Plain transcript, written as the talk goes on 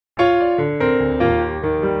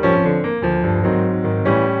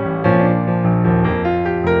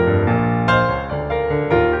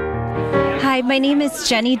My name is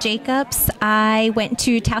Jenny Jacobs. I went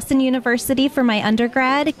to Towson University for my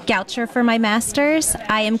undergrad, Goucher for my master's.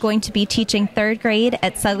 I am going to be teaching third grade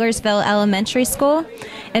at Sudlersville Elementary School.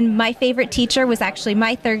 And my favorite teacher was actually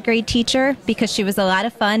my third grade teacher because she was a lot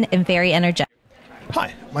of fun and very energetic.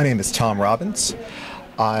 Hi, my name is Tom Robbins.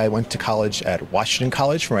 I went to college at Washington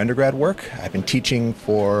College for my undergrad work. I've been teaching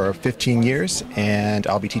for 15 years, and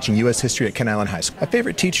I'll be teaching U.S. history at Kent Island High School. My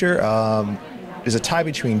favorite teacher is a tie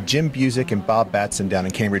between Jim Busick and Bob Batson down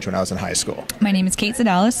in Cambridge when I was in high school. My name is Kate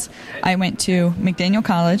Sedalis. I went to McDaniel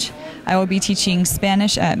College. I will be teaching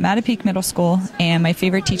Spanish at Mattapique Middle School, and my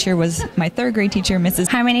favorite teacher was my third grade teacher, Mrs.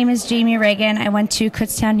 Hi, my name is Jamie Reagan. I went to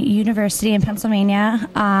Kutztown University in Pennsylvania.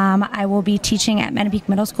 I will be teaching at Mattapique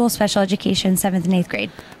Middle School, special education, 7th and 8th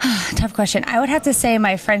grade. Tough question. I would have to say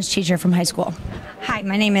my French teacher from high school. Hi,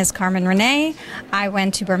 my name is Carmen Renee. I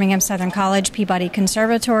went to Birmingham Southern College, Peabody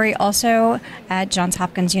Conservatory, also at Johns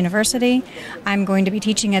Hopkins University. I'm going to be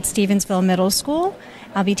teaching at Stevensville Middle School.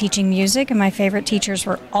 I'll be teaching music, and my favorite teachers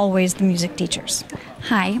were always the music teachers.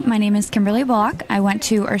 Hi, my name is Kimberly Bullock. I went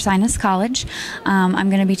to Ursinus College. I'm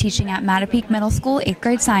going to be teaching at Mattapique Middle School, 8th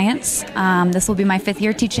grade science. This will be my 5th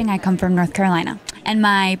year teaching. I come from North Carolina. And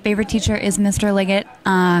my favorite teacher is Mr. Liggett,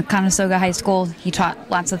 Conestoga High School. He taught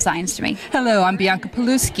lots of science to me. Hello, I'm Bianca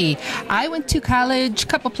Paluski. I went to college a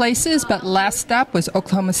couple places, but last stop was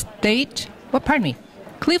Oklahoma State.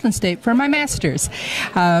 Cleveland State for my master's.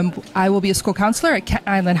 I will be a school counselor at Kent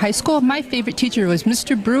Island High School. My favorite teacher was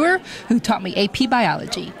Mr. Brewer, who taught me AP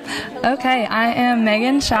Biology. Okay, I am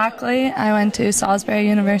Megan Shockley. I went to Salisbury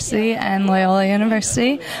University and Loyola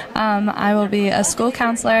University. I will be a school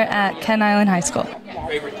counselor at Kent Island High School.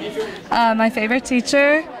 Favorite teacher? My favorite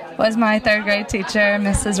teacher was my third grade teacher,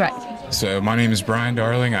 Mrs. Wright. So my name is Brian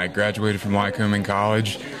Darling. I graduated from Lycoming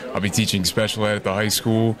College. I'll be teaching special ed at the high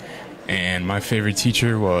school. And my favorite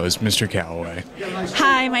teacher was Mr. Calloway.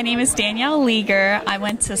 Hi, my name is Danielle Leager. I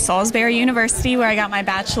went to Salisbury University where I got my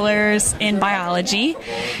bachelor's in biology.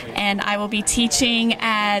 And I will be teaching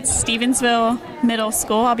at Stevensville Middle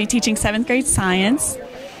School. I'll be teaching 7th grade science.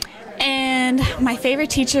 And my favorite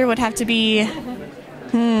teacher would have to be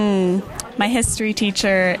my history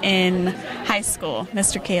teacher in high school,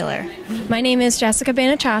 Mr. Kaler. My name is Jessica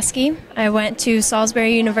Banachowski. I went to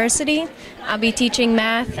Salisbury University. I'll be teaching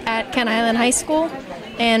math at Kent Island High School,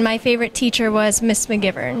 and my favorite teacher was Miss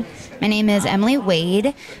McGivern. My name is Emily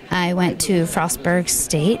Wade. I went to Frostburg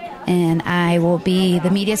State, and I will be the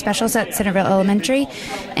media specialist at Centerville Elementary,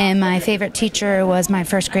 and my favorite teacher was my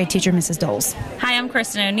first grade teacher, Mrs. Doles. Hi, I'm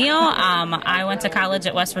Kristen O'Neill. I went to college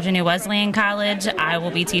at West Virginia Wesleyan College. I will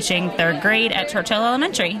be teaching third grade at Churchill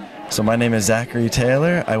Elementary. So my name is Zachary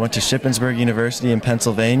Taylor. I went to Shippensburg University in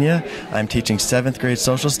Pennsylvania. I'm teaching 7th grade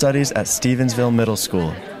social studies at Stevensville Middle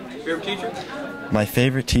School. Favorite teacher? My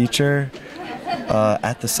favorite teacher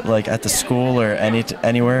at the school or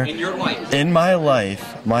anywhere. In your life? In my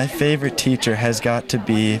life, my favorite teacher has got to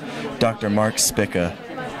be Dr. Mark Spica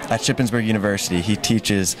at Shippensburg University. He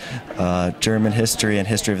teaches German history and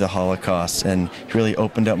history of the Holocaust, and he really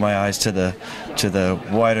opened up my eyes to the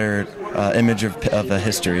wider image of the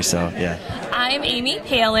history. So yeah. I'm Amy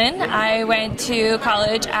Palin. I went to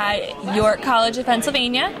college at York College of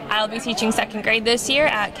Pennsylvania. I'll be teaching 2nd grade this year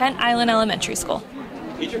at Kent Island Elementary School.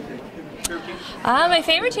 Teacher? My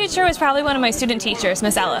favorite teacher was probably one of my student teachers,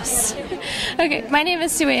 Miss Ellis. Okay, my name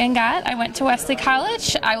is Sue Angot. I went to Wesley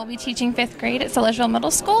College. I will be teaching 5th grade at Sudlersville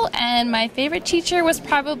Middle School, and my favorite teacher was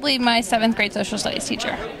probably my 7th grade social studies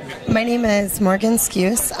teacher. My name is Morgan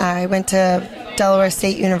Skuse. I went to Delaware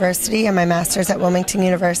State University and my master's at Wilmington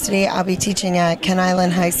University. I'll be teaching at Kent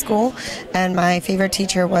Island High School, and my favorite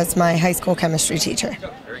teacher was my high school chemistry teacher.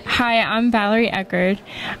 Hi, I'm Valerie Eckerd.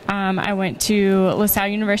 I went to LaSalle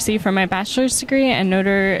University for my bachelor's degree and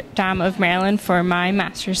Notre Dame of Maryland for my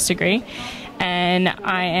master's degree. And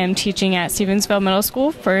I am teaching at Stevensville Middle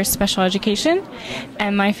School for special education.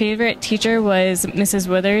 And my favorite teacher was Mrs.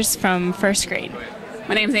 Withers from 1st grade.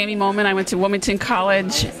 My name is Amy Molman. I went to Wilmington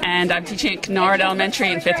College, and I'm teaching at Kennard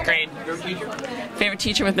Elementary in 5th grade. Favorite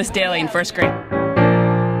teacher was Miss Daly in 1st grade.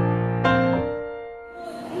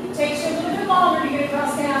 It takes you a little bit longer to get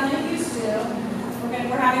across town than it used to.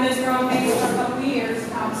 We're having those growing pains for a couple of years.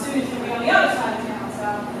 Soon as we'll be on the other side of town,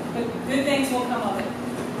 so good things will come of it.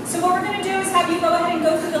 So what we're going to do is have you go ahead and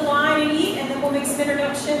go through the line and eat, and then we'll make some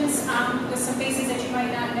introductions with some faces that you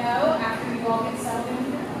might not know after you all get settled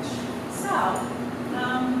in your lunch. So,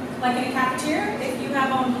 like in a cafeteria, if you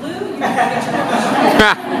have on blue, you can get your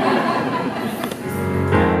lunch.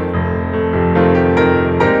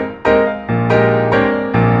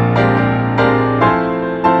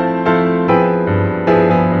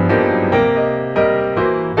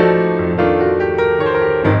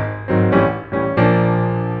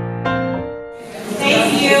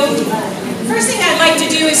 First thing I'd like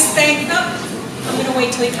to do is thank, I'm going to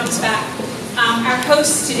wait till he comes back, our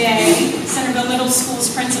host today, Centerville Middle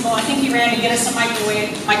School's principal. I think he ran to get us a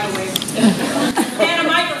microwave, and a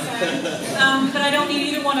microphone, but I don't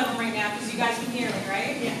need either one of them right now because you guys can hear me,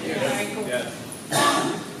 right? Yeah. All right, cool. Yeah.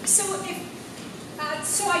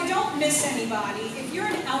 So I don't miss anybody. If you're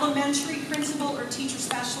an elementary principal or teacher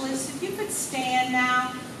specialist, if you could stand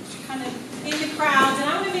now, kind of in the crowd, and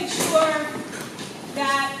I want to make sure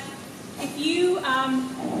that if you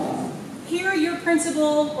hear your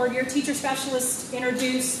principal or your teacher specialist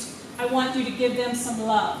introduced, I want you to give them some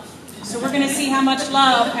love. So we're going to see how much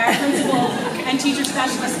love our principal and teacher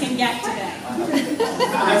specialist can get today.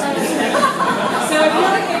 So if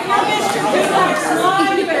you're Mr. Goodluck's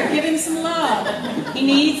you better give him some love. He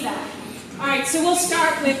needs that. All right, so we'll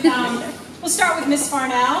start with Miss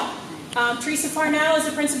Farnell. Teresa Farnell is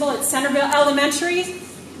the principal at Centerville Elementary.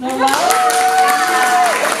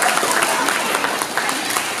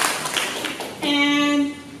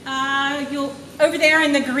 And over there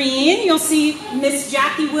in the green, you'll see Miss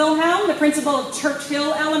Jackie Wilhelm, the principal of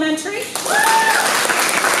Churchill Elementary.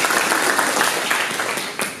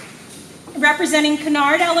 Representing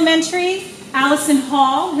Kennard Elementary, Allison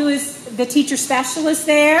Hall, who is the teacher specialist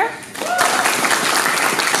there.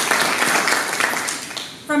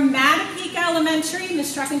 From Mattapique Elementary,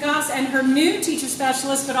 Ms. Struckengoss, and her new teacher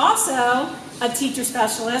specialist, but also a teacher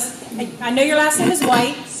specialist. I know your last name is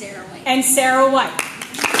White. Sarah White. And Sarah White.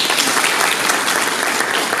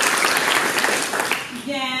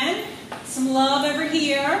 Again, some love over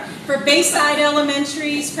here for Bayside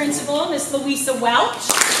Elementary's principal, Ms. Louisa Welch.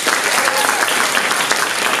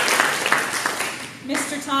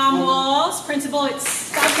 Mr. Tom Walls, principal at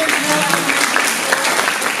Sudlerville Elementary School.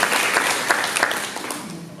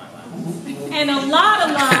 And a lot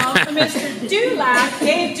of love for Mr. Dulac,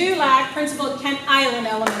 Dave Dulac, principal at Kent Island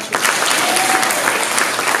Elementary School.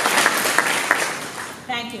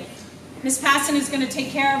 Thank you. Ms. Passon is going to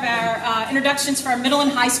take care of our introductions for our middle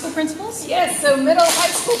and high school principals. Yes, so middle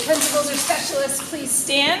high school principals or specialists, please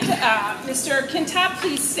stand. Mr. Kintop,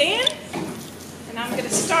 please stand. And I'm going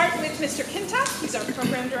to start with Mr. Kintop. He's our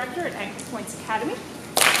program director at Anchor Points Academy.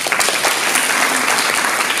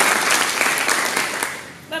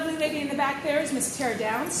 Lovely lady in the back there is Miss Tara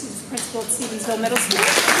Downs, who's the principal at Stevensville Middle School.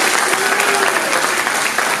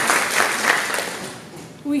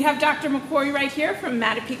 We have Dr. McQuarrie right here from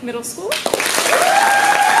Mattapique Middle School.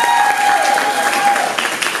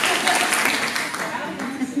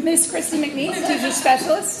 Miss Christy McNeese, teacher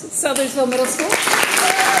specialist at Sudlersville Middle School.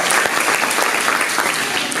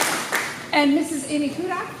 And Mrs. Amy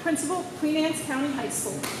Kudak, principal, Queen Anne's County High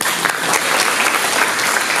School.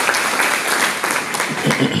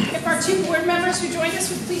 If our two board members who joined us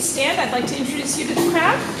would please stand, I'd like to introduce you to the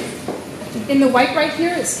crowd. In the white right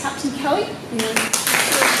here is Captain Kelly. And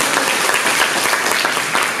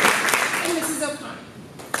Mrs. O'Connor.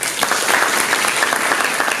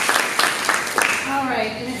 All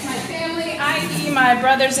right, and it's my family, i.e. my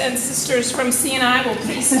brothers and sisters from CNI, will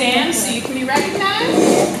please stand so you can be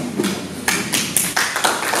recognized.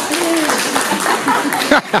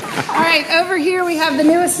 All right, over here we have the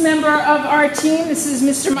newest member of our team. This is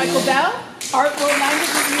Mr. Michael Bell, Art, World Language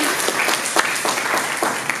Review.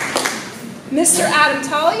 Mr. Adam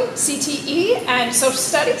Tolley, CTE and Social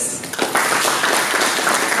Studies.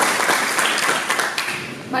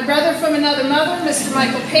 My brother from another mother, Mr.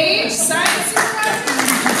 Michael Page, Science Supervisor.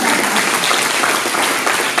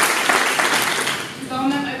 You've all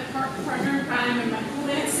met my partner in crime and my cool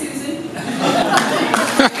Aunt Susan.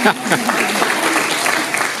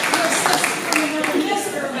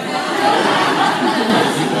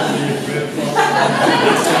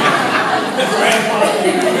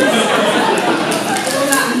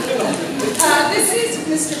 This is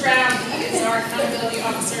Mr. Brown. He is our accountability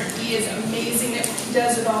officer. He is amazing at what he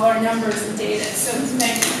does with all our numbers and data. So is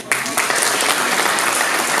Megan.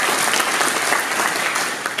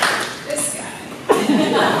 This guy.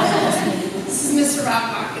 This is Mr. Rob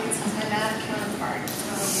Hawkins. He's my math counterpart.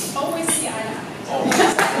 Always see eye to eye.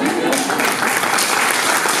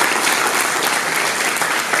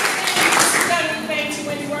 Thanks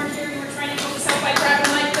when you weren't here. You were trying to help us out by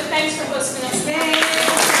grabbing a mic, but thanks for hosting us today.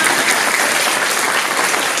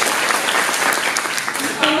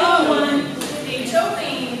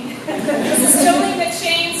 This is Jolene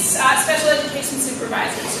McShane's Special Education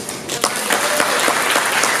Supervisor.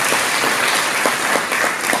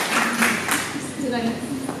 Did I?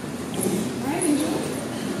 All right,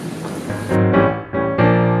 enjoy.